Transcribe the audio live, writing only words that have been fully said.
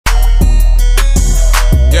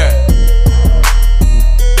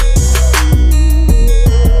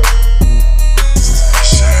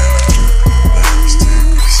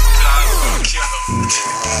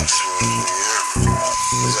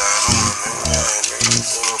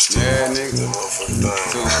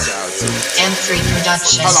M3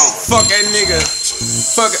 Productions. Hold on, fuck that nigga.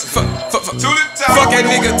 Fuck Toolie Talk. Fuck that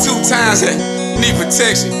nigga 2 times. Need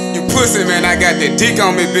protection. You pussy, man. I got that dick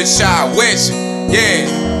on me, bitch. I wet you. Yeah.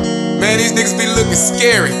 Man, these niggas be looking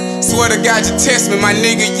scary. Swear to God, you test me, my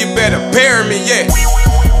nigga. You better bury me, yeah.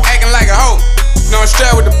 Acting like a hoe. No, I'm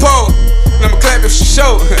strapped with the pole. I'ma clap if she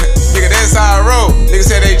show. Nigga, that's how I roll.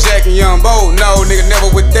 Niggas say they jacking young bold. No, nigga,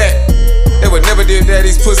 never with that. They would never did that.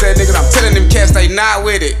 These pussy ass niggas, I'm telling them cats they not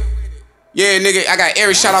with it. Yeah, nigga, I got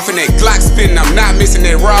every shot off in that Glock spitting. I'm not missing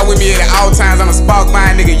that raw with me at all times. I'm a spark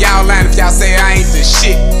mine, nigga. Y'all lying if y'all say I ain't the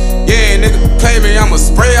shit. Yeah, nigga, play me, I'ma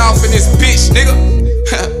spray off in this bitch, nigga.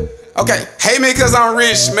 Okay, hate me cause I'm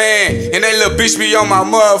rich, man. And that little bitch be on my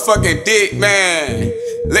motherfucking dick, man.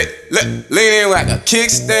 Lean in like a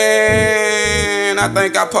kickstand. I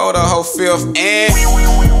think I pulled a whole 5th and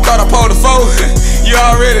thought I pulled a 4. You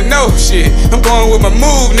already know shit. I'm going with my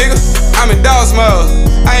move, nigga. I'm in dog mode.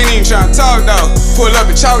 I ain't even tryna talk though. Pull up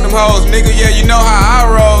and chalk them hoes, nigga. Yeah, you know how I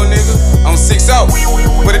roll, nigga. On 6-0.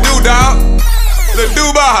 What it do, dog? Little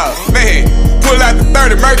DoBall, man. Pull out the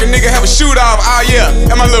 30, murder nigga, have a shoot off. Oh yeah,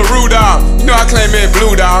 and my little rude dog. You know I claim it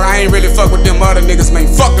blue dog. I ain't really fuck with them other niggas, man.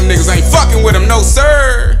 Fuck them niggas, I ain't fucking with them, no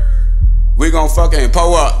sir. We gon' fucking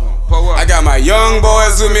pull up. I got my young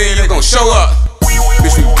boys with me, you gon' show up.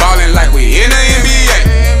 Bitch, we ballin' like we in the NBA.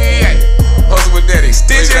 Hustle with that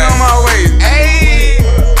extension on my waist. Ayy.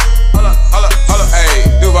 Hold up, ayy.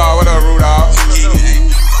 DoBall, what up, rude dog?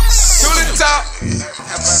 Toolie Talk.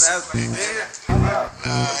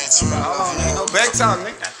 No back talk,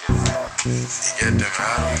 nigga.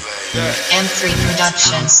 M3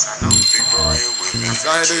 Productions. Go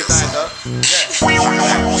ahead, do your thing, dog.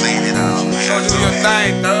 Go do your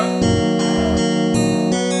thing, dog.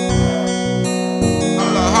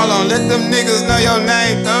 Hold on, let them niggas know your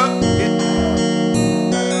name, dog.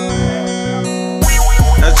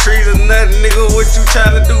 Now trees or nothing, nigga, what you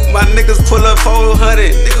tryna do? My niggas pull up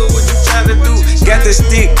 400, nigga, what you tryna do? Got the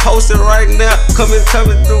stick posted right now, coming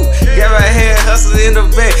through. Got my head hustle in the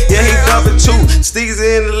back, yeah, he dumping too.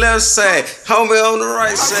 Steezie in the left side, homie on the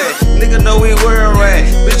right side. Nigga know we wear right,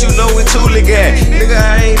 bitch, you know we Toolie guy. Nigga,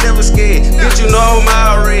 I ain't never scared, bitch, you know I'm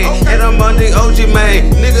already. And I'm on the OG,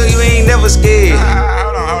 man, nigga, you ain't never scared.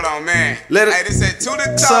 Hold on, man. Hey, this said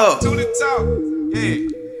Toolie Talk, Toolie Talk, yeah.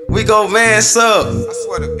 We go Vans up. I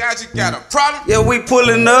swear to God, you got a problem? Yeah, we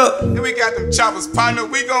pulling up. And we got them choppers, partner.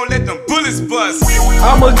 We gon' let them bullets bust.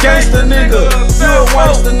 I'm a gangster nigga, you a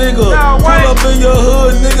waster nigga. Pull up in your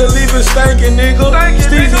hood, nigga, leave it stankin', nigga.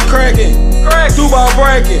 Steezie cracking, DoBall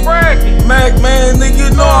bracket. ManMan,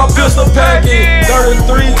 nigga, you know I'm pistol packing.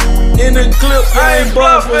 33 in the clip, I ain't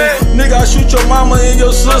bluffing. Nigga, I shoot your mama and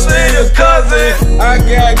your sister and your cousin. I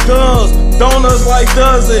got guns, donuts like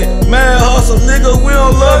dozen. Mad hustle, nigga, we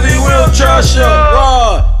don't love you, we don't trust you.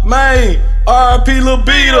 Raw, man, RIP Lil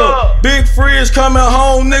Beater. Big Fridge coming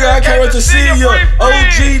home, nigga, I can't wait to see ya.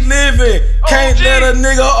 OG living, can't let a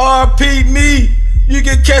nigga RP me. You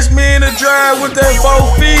can catch me in the drive with that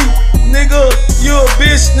 4 feet. Nigga, you a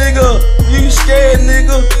bitch, nigga. You scared,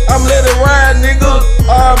 nigga. I'm let it ride, nigga.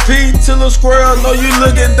 RP till the squirrel know you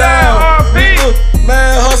looking down. Nigga,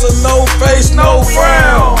 man hustle, no face, no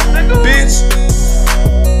frown. Bitch,